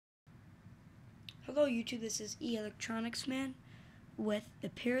Hello YouTube, this is Electronics Man with the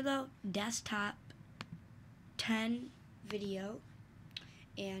Pirlo Desktop 10 video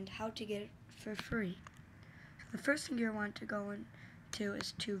and how to get it for free. The first thing you want to go into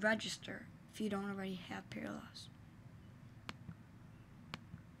is to register if you don't already have Pirlos.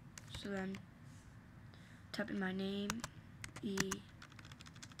 So then type in my name,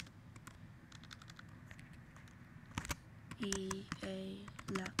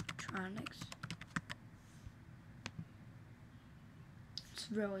 Electronics.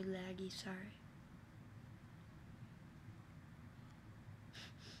 It's really laggy, sorry.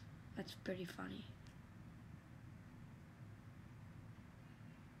 That's pretty funny.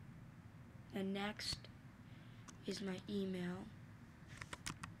 And next is my email.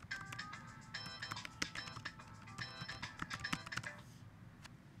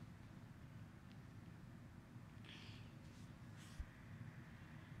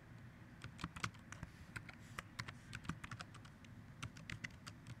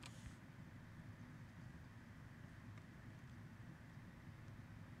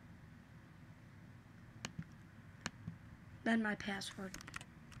 Then my password.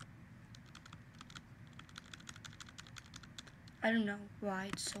 I don't know why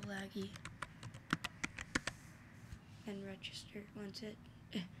it's so laggy. And register once it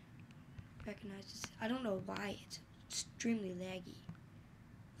recognizes. I don't know why it's extremely laggy.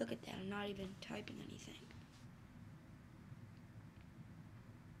 Look at that, I'm not even typing anything.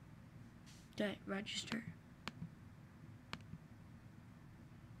 Did I register?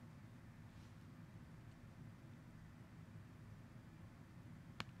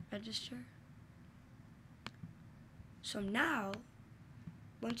 Register. So now,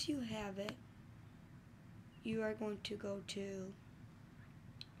 once you have it, you are going to go to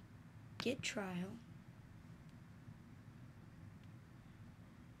Get Trial.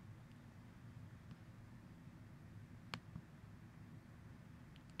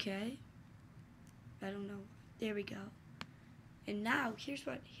 Okay. I don't know. There we go. And now here's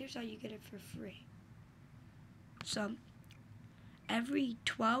how you get it for free. So every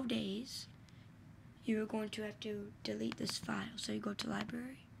 12 days you're going to have to delete this file. So you go to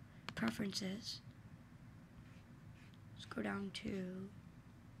Library, Preferences. Let's go down to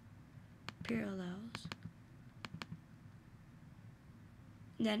Parallels.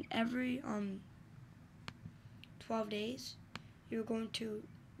 And then every 12 days you're going to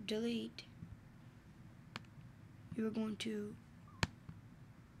delete. You're going to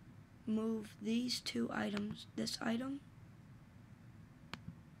move these two items, this item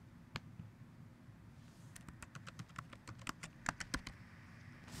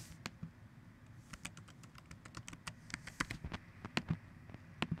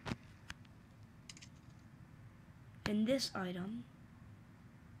and this item.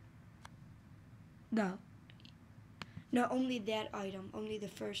 No, only that item, only the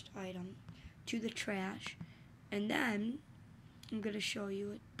first item, to the trash. And then I'm going to show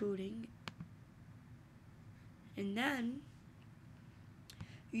you it booting. And then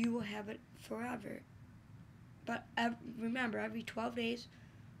you will have it forever. But remember, every 12 days,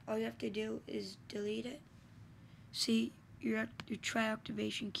 all you have to do is delete it. See, your try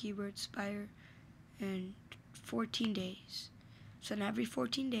activation keyword expire in 14 days. So in every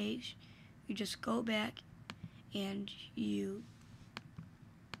 14 days, you just go back and you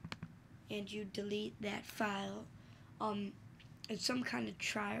delete that file. It's some kind of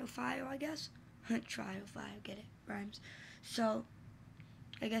trial file, I guess. Trial file, get it? Rhymes. So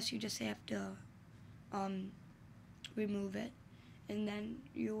I guess you just have to remove it, and then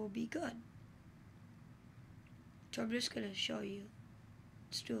you will be good. So I'm just gonna show you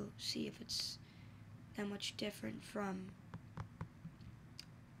to see if it's that much different from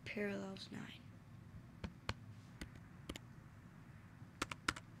Parallels 9.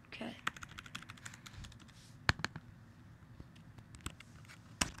 Okay.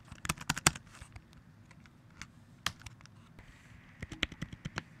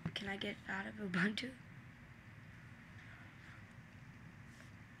 Can I get out of Ubuntu?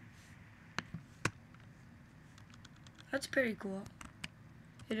 That's pretty cool.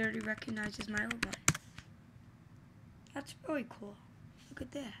 It already recognizes my old one. That's really cool. Look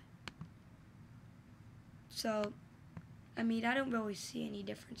at that. So, I mean, I don't really see any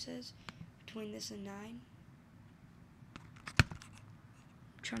differences between this and 9. I'm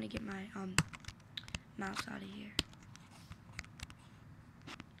trying to get my mouse out of here.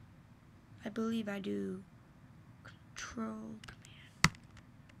 I believe I do Control Command.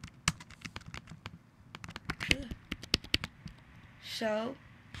 So,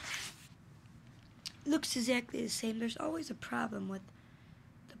 looks exactly the same. There's always a problem with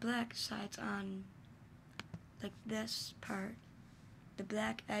the black sides on like this part, the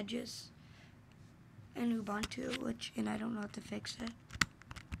black edges in Ubuntu, and I don't know how to fix it.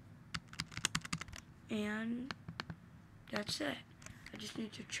 And that's it. I just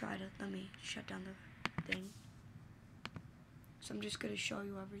need to try to, let me shut down the thing. So I'm just going to show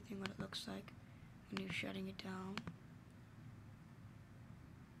you everything, what it looks like when you're shutting it down.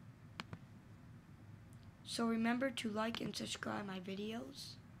 So remember to like and subscribe my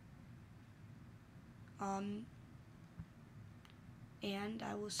videos. And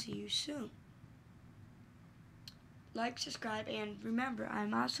I will see you soon. Like, subscribe, and remember,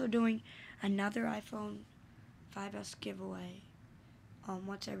 I'm also doing another iPhone 5S giveaway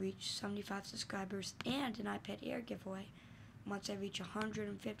once I reach 75 subscribers, and an iPad Air giveaway once I reach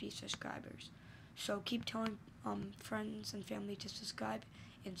 150 subscribers. So keep telling friends and family to subscribe,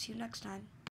 and see you next time.